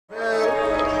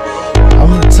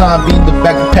time being the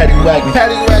back of paddy wagon.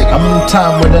 I'm in the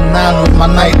time with a 9 with my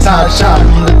nighttime shot. I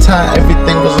remember the time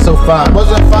everything wasn't so fine.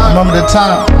 I remember the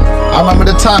time.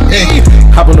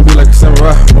 Hop on the beat like a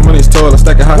samurai. My money's tall, I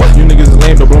stack it high. You niggas is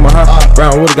lame, don't blow my high.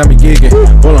 Brown water got me gigging.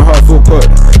 Ballin' hard, full court.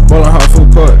 Ballin' hard, full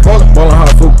court. Ballin'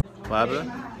 hard, full. What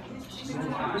happened?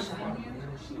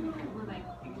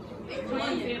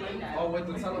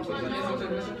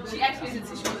 She asked me to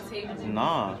tissue on the table.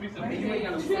 Nah. That's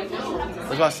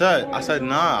what I said. I said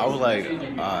nah. I was like,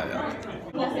 yeah.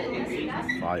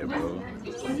 Fire, bro.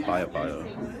 Fire.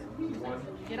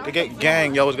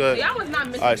 Gang, yo, what's good? Y'all was not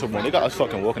missing. Alright, so bro, they got us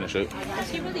fucking walking and shit.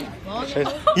 She really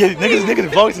Yeah, niggas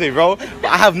vlog today, bro. But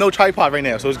I have no tripod right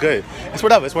now, so it's good. It's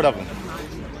whatever.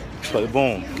 But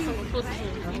boom.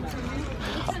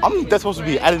 That's supposed to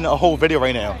be adding a whole video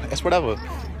right now. It's whatever.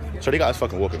 So they got us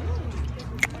fucking walking.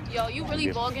 Yo, you really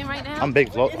vlogging right now? I'm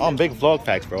big vlog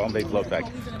facts, bro.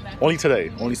 Only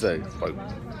today. But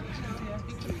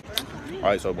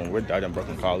alright, so boom, we're out in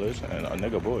Brooklyn College and a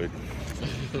nigga bored.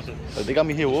 So they got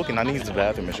me here walking. I need to use the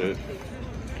bathroom and shit.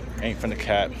 Ain't finna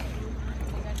cap.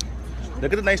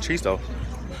 Look at the nice trees though.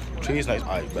 Trees nice.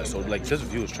 Alright, but so like this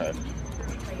view is trash.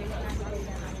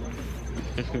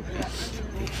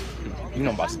 You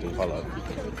know what I'm about to do. Hold up.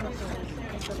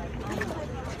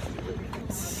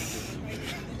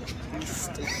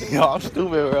 Yo, I'm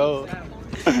stupid, bro.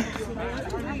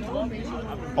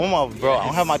 Oh my, bro, I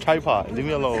don't have my tripod. Leave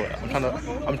me alone. I'm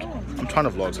trying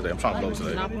to vlog today.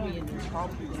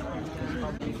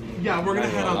 Yeah, we're gonna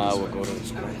head out. We'll go to the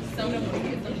school.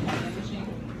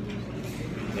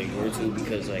 Like, where to?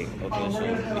 Because, like, okay, so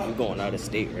if you're going out of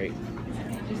state, right?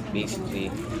 Basically,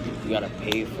 you gotta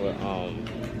pay for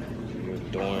your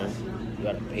dorm. You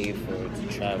gotta pay for to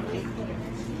travel. You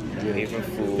gotta pay for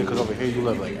food. Because over here you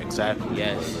live like exactly.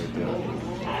 Yes. Right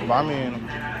there. But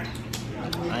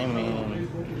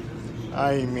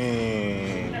I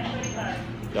mean.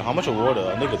 Yo, how much of water?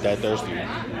 A nigga that thirsty.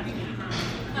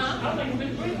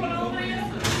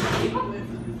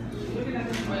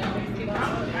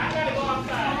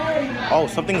 Oh,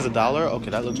 something's $1? Okay,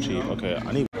 that looks cheap. Okay,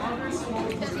 I need.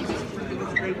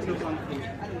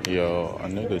 Yo, a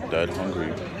nigga dead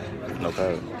hungry. No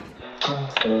cap.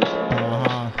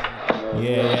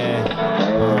 Yeah.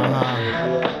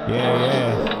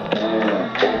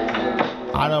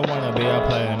 I don't wanna be a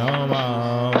player no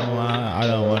more. I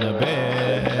don't wanna be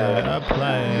a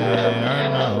player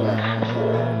no more.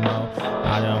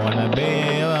 I don't wanna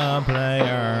be a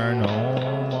player no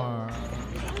more.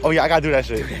 Oh yeah, I gotta do that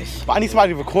shit. But I need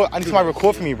somebody to record. I need somebody to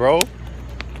record for me, bro.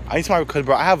 Because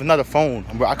bro, I have another phone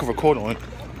where I can record on, and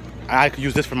I could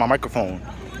use this for my microphone.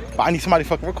 But I need somebody to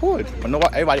fucking record. But no,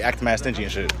 everybody acting mad stingy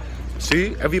and shit.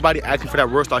 See, everybody asking for that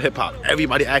worst style hip hop.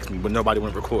 Everybody asked me, but nobody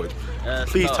want to record.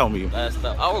 Please tell me. That's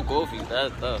tough. I will go for you.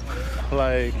 That's tough.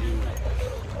 Like,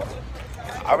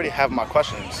 I already have my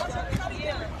questions. I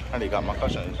already got my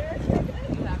questions. I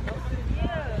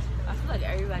feel like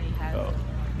everybody has.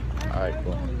 Alright,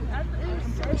 cool.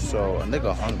 So a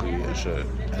nigga hungry and shit,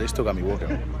 and they still got me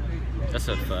walking. That's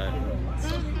a fact.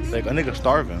 Like a nigga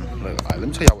starving. Like, alright, let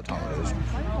me tell y'all what time it is.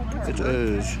 It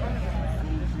is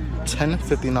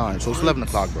 10:59, so it's 11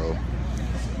 o'clock, bro.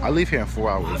 I leave here in 4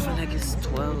 hours. I feel like it's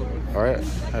 12. All right,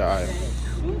 yeah, all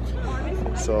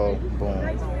right. So boom.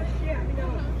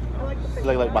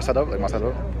 Like my setup, I like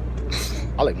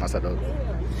my setup.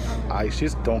 I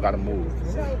just don't gotta move.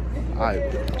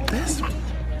 This.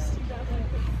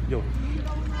 Yo.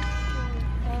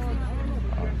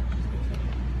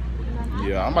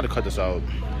 Yeah, I'm about to cut this out.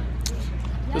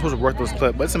 This was a worthless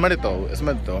clip, but it's a minute though.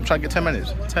 I'm trying to get 10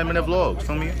 minutes. 10-minute vlogs,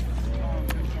 feel me?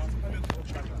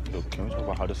 Yo, can we talk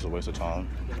about how this is a waste of time?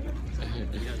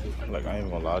 Like, I ain't even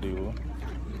gonna lie to you.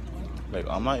 Like,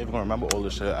 I'm not even gonna remember all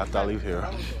this shit after I leave here.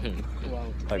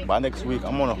 Like, by next week,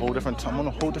 I'm on a whole different time. I have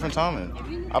a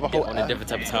whole different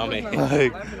type of timing.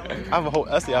 Like, I have a whole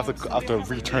essay after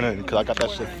returning because I got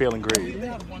that shit failing grade.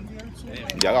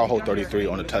 Yeah, I got a whole 33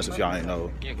 on the test. If y'all ain't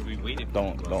know,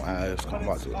 don't ask. I'm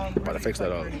about to fix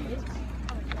that up.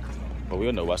 But we're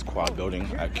in the West Quad building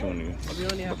at CUNY,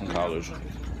 Brooklyn College.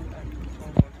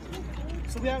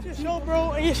 So we have to show,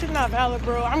 bro, and your shit not valid,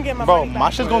 bro. I'm getting my bro, money back. my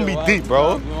shit's gonna be deep,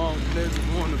 bro. Bro,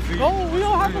 we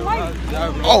don't have to like.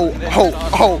 Oh.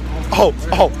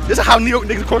 This is how New York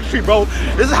niggas cross the street, bro.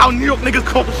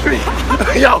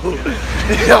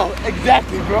 Yo,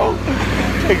 exactly, bro.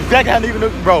 Exactly how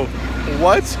niggas, bro.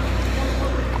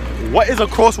 What is a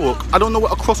crosswalk? I don't know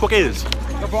what a crosswalk is.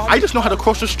 I just know how to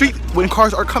cross the street when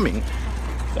cars are coming.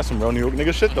 That's some real New York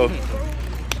nigga shit, though.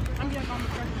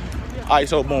 Alright,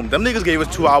 so boom, them niggas gave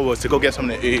us 2 hours to go get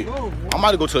something to eat. I'm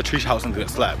about to go to a tree's house and get a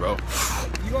slap, bro.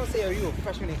 You gonna say, are you a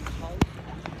freshman in college?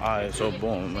 Alright, so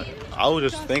boom. I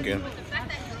was just thinking,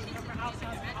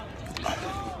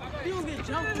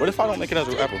 what if I don't make it as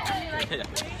a rapper?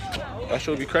 That shit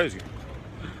would be crazy.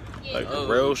 Like,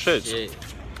 real shit.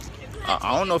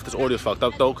 I don't know if this audio is fucked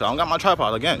up though, cause I don't got my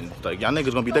tripod again. Like, y'all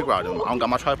niggas gonna be dick riding. I don't got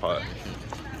my tripod.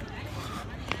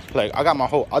 Like, I got my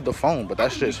whole other phone, but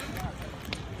that shit's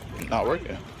not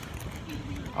working.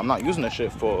 I'm not using that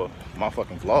shit for my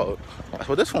fucking vlog. That's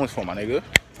what this phone's for, my nigga.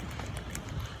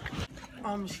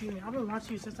 Excuse me. I've been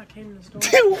watching you since I came in the store.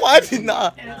 What?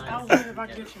 Nah. And I was wondering if I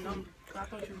could get your number. I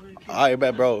thought you were really cute. I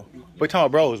bet, bro. We're talking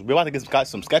about bros. We about to get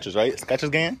some sketches, right? Sketches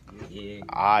game? Yeah.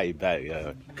 I bet,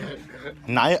 yeah.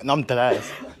 Nah, I'm dead ass.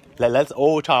 Let's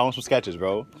all try on some sketches,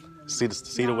 bro. See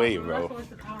the wave, bro.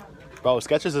 Bro,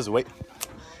 sketches is wave.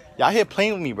 Y'all here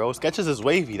playing with me, bro. Sketches is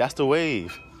wavy. That's the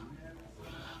wave.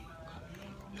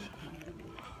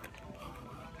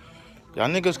 Y'all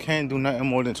niggas can't do nothing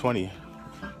more than 20.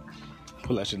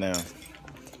 Pull that shit down.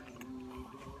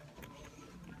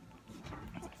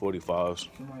 45s.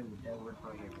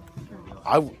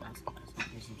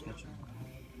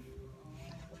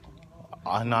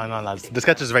 No. The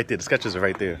sketches are right there. The sketches are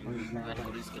right there.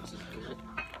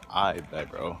 I bet,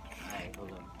 bro.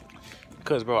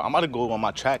 Cause, bro, I'm about to go on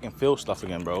my track and field stuff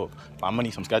again, bro. But I'm gonna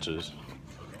need some sketches.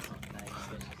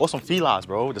 Or some felines,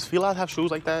 bro. Does felines have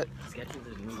shoes like that? Sketches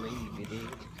is new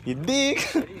wave, you dig?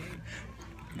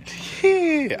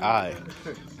 Yeah, alright.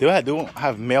 They don't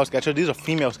have male sketchers. These are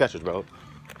female sketchers, bro.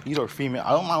 These are female.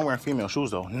 I don't mind wearing female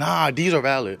shoes though. Nah, these are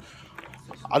valid.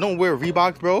 I don't wear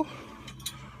Reeboks, bro.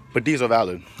 But these are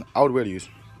valid. I would wear these.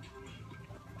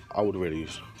 I would wear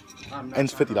these. And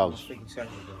it's $50.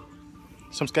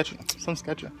 Some sketcher.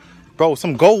 Bro,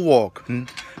 some go walk.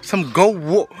 Some go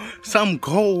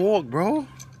walk, bro.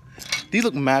 These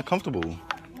look mad comfortable.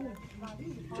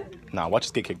 Nah, watch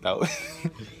us get kicked out.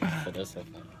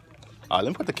 Let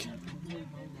me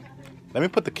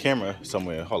put the camera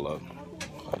somewhere. Hold up.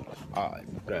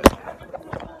 Alright, bet.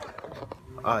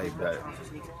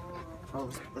 Oh,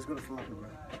 let's go to Falaka, bro.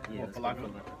 Yeah, Falaka.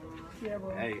 Yeah,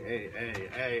 bro. Hey.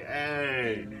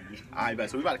 Alright, bet.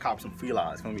 So we about to cop some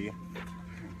felines. Gonna be.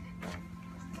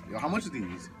 Yo, how much are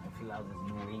these?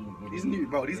 These new,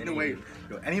 bro. These new wave.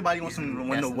 Yo, anybody wants to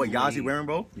know what Yahzee wearing,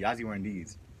 bro? Yahzee wearing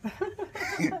these.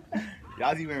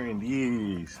 Yahzee wearing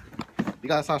these. You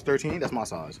got a size 13? That's my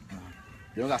size.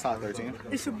 You don't got size 13?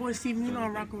 It's your boy Steven. You know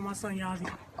I'm rocking with my son Yahzee.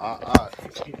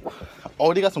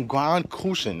 Oh, they got some ground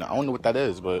cushion. I don't know what that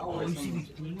is, but.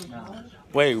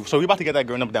 Wait, so we about to get that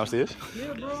girl number downstairs?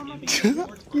 Yeah, bro.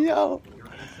 Yo.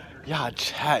 Y'all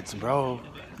chats, bro.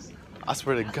 I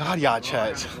swear to God, y'all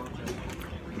chats.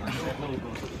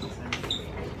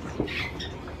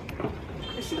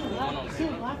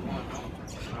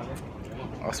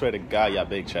 I swear to God, y'all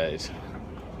big chats.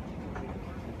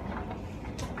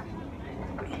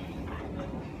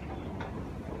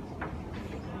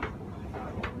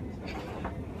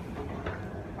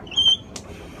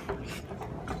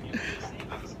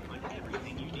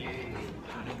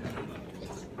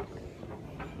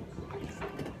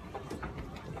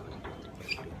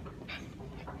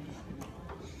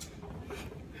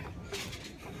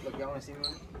 Look, y'all wanna see me?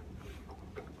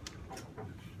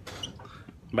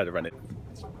 I'm about to run it.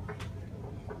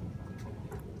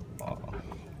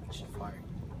 Shit fire.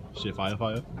 Shit, fire.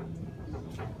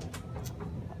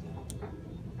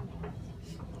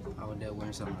 I would dare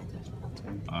wearing something like that.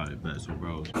 Alright, bet, so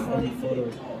bro. You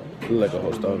look like a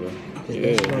host dog.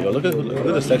 Yeah, yo, look at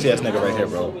the sexy ass nigga right here,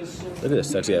 bro. Look at this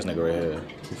sexy ass nigga right here.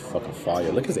 He's fucking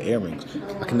fire. Look at his earrings.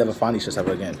 I can never find these shits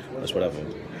ever again. That's whatever.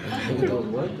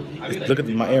 Look at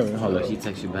my earring. Hold up. He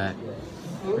texts you back.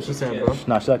 What she saying, bro?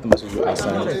 Nah, she like the message I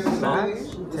sent.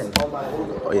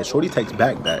 Oh yeah, Shorty takes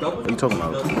back. What are you talking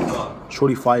about?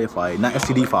 Shorty fire. Not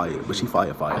STD fire, but she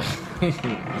fire.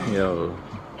 Yo.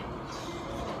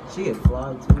 She get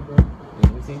fly too, bro.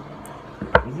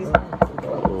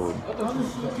 Oh.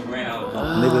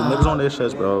 Niggas on their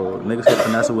shits, bro. Niggas get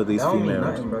finessing with these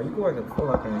females. Bro. You can work at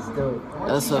Falaka and still.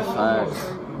 That's a fact.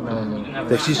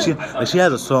 Like she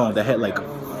has a song that had like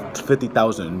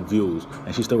 50,000 views,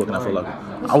 and she's still working at Falaka.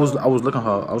 I was looking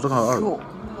her up.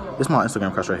 This is my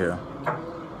Instagram crush right here.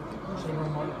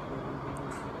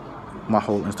 My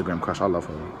whole Instagram crush. I love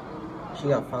her. She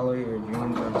got follow your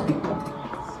dreams.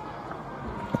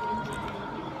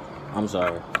 I'm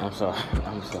sorry.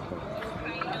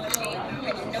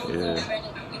 Yeah.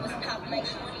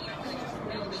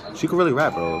 She could really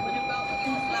rap, bro.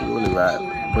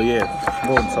 But yeah,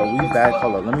 boom. So we back.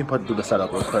 Hold up. Let me do the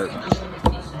setup real quick.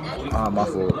 My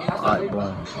fault. Alright,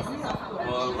 boom. So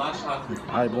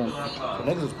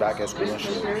niggas is back at school and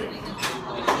shit.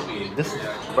 This,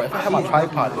 but if I have my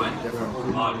tripod, it would be different.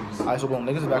 Alright, so boom,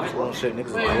 niggas is back to school and shit. Niggas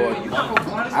is bored.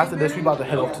 After this, we about to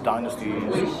head off to Dynasty.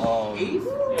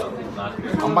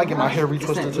 I might get my hair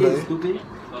retwisted today.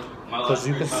 Because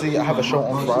you can see I have a show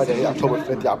on Friday, October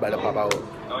 5th. Y'all better pop out.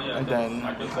 And then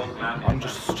I'm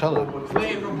just chilling.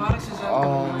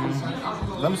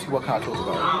 Let me see what kind of talk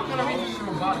about.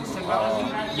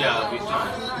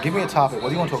 Give me a topic. What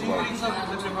do you want to talk about?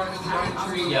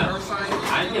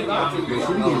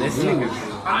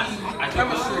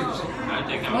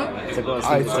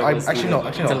 Actually no.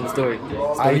 Tell them the story.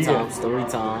 Story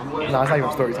time. No, it's not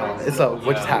even story time. It's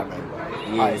what just happened.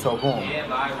 Yeah. Alright, so boom.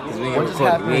 What just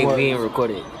happened? We ain't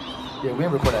recorded. Yeah, we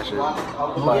didn't record that shit. But I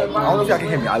don't know if y'all can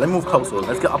hear me. Alright, let me move closer.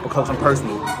 Let's get up close and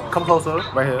personal. Come closer.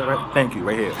 Right here. Right. Thank you.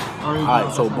 Right here.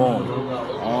 Alright, so boom.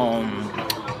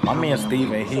 My man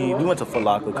Steven, we went to Foot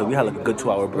Locker because we had like a good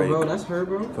 2-hour break. Bro, that's her,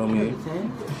 bro. Feel me?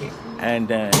 And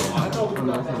then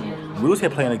we was here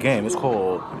playing a game. It's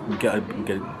called Get a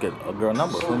Girl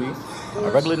Number. Feel me? A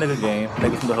regular nigga game.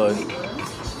 Niggas from the hood.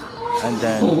 And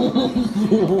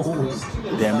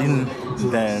then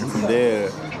from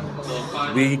there,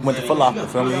 we went to Foot Locker,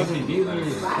 feel me?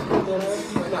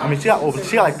 I mean, she got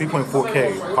like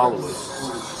 3.4K followers.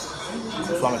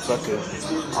 So I'm expecting.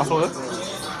 I saw her.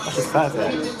 That's just fat.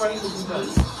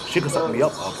 She could suck me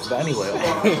up. But anyway,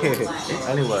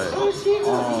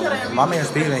 my man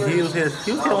Steven, he was here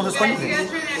on his swing team.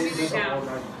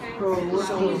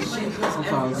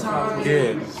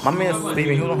 Yeah, my man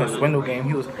Steven, he was on his swindle game.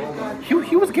 He was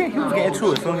getting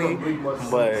to it, feel me?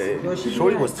 But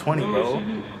Shorty was 20, bro.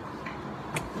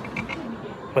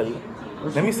 But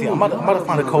let me see. I'm about to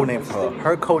find a code name for her.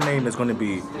 Her code name is gonna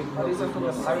be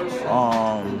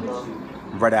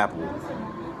Red Apple.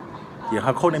 Yeah,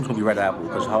 her code name's gonna be Red Apple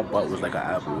because her butt was like an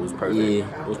apple. It was perfect.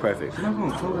 Yeah. It was perfect. You're not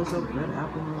gonna call yourself Red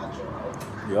Apple?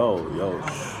 Yo,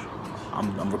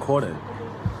 I'm recording.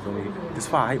 This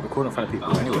is why I hate recording in front of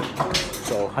people. Anyway,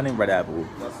 so her name Red Apple.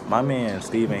 My man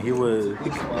Steven, he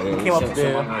came up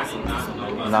there.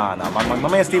 Nah. My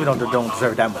man Steven don't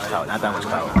deserve that much clout. Not that much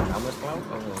clout.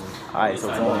 Alright,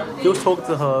 so he was talking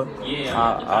to her.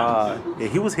 Yeah,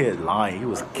 he was here lying. He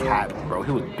was capping, bro.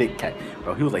 He was big cat,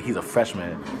 bro. He was like he's a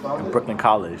freshman in Brooklyn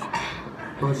College.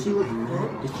 Bro, she was mad.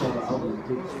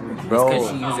 Bro, because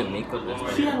she using makeup.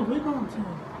 She had a wig on too.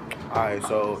 Alright,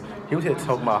 so he was here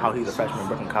talking about how he's a freshman in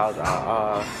Brooklyn College.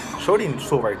 Shorty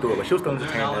saw right through it, but she was still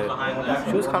entertaining.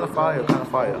 She was kind of fire,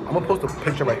 I'm gonna post a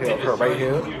picture right here of her right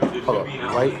here. Hold up,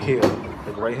 right here,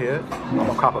 like right here. I'm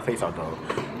gonna crop her face out though.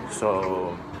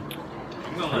 So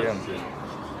yeah.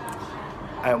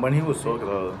 And when he was talking to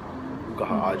her, we got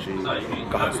her IG,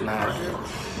 got her snap.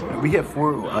 We hit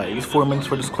 4 minutes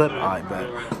for this clip. Alright, bet.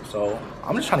 So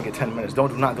I'm just trying to get 10 minutes.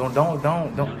 Don't.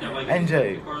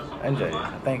 NJ,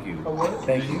 thank you.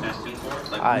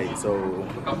 Alright, so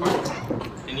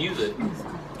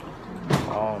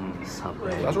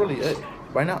that's really it.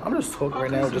 Right now, I'm just talking right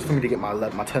now just for me to get my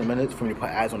 10 minutes for me to put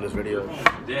ads on this video.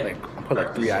 Like I put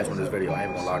like 3 ads on this video. I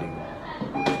ain't gonna lie to you.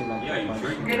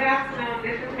 Good afternoon,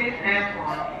 this is Miss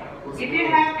Antoine. If you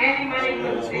have any money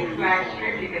for 6 Flags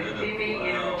trip, you can see me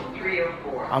in room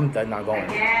 304. I'm dead not going.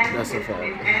 That's a fact.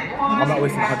 I'm not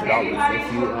wasting $100.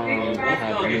 If you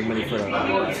have any money for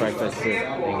the Fright Fest trip,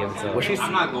 then give it to her. What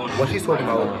she's talking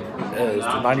about is the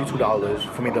 $92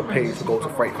 for me to pay to go to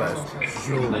Fright Fest. I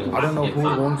don't know who's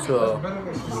going to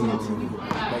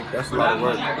like that's a lot of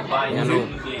work. Yeah, I know.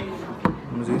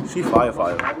 Let me see. She fire.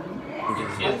 I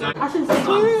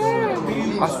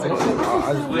saw it.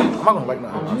 I'm not gonna like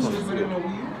nothing. I just want to see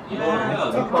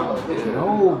it.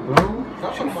 No, bro.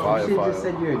 She's fire. Just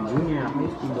said you're a junior in high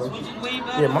school, bro.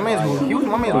 Yeah, my man's was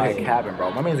here capping,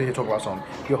 bro. My man's was here talking about some.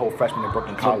 He a whole freshman in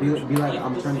Brooklyn College. Be like,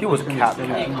 I'm trying to. He was capping.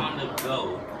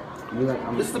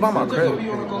 This is by my crib.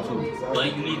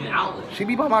 Like you need an outlet. She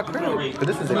be by my crib. But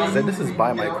this is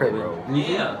by my crib, bro.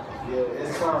 Yeah.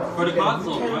 For the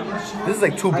console, bro. This is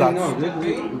like 2 blocks.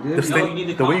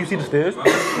 The way you see the stairs,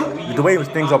 the way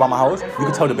things are by my house, you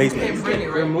can tell the basement.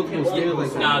 There are multiple stairs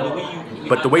like that.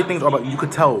 But the way things are, you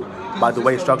could tell by the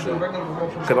way it's structured.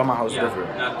 Because by my house is different.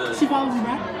 She follows you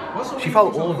back? She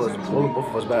followed all of us, both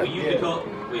of us back. He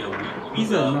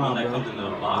said no,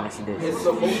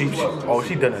 bro.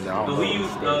 She did it now.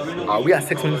 We got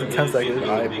 6 minutes and 10 seconds.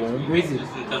 Alright, boom.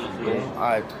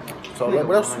 Alright. So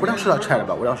what else should I chat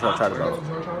about?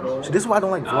 See, this is why I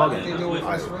don't like vlogging.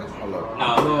 Alright, hold up.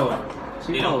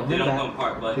 She followed him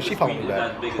back. She followed me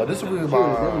back. But this is really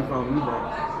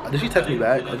about. Did she text me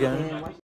back again?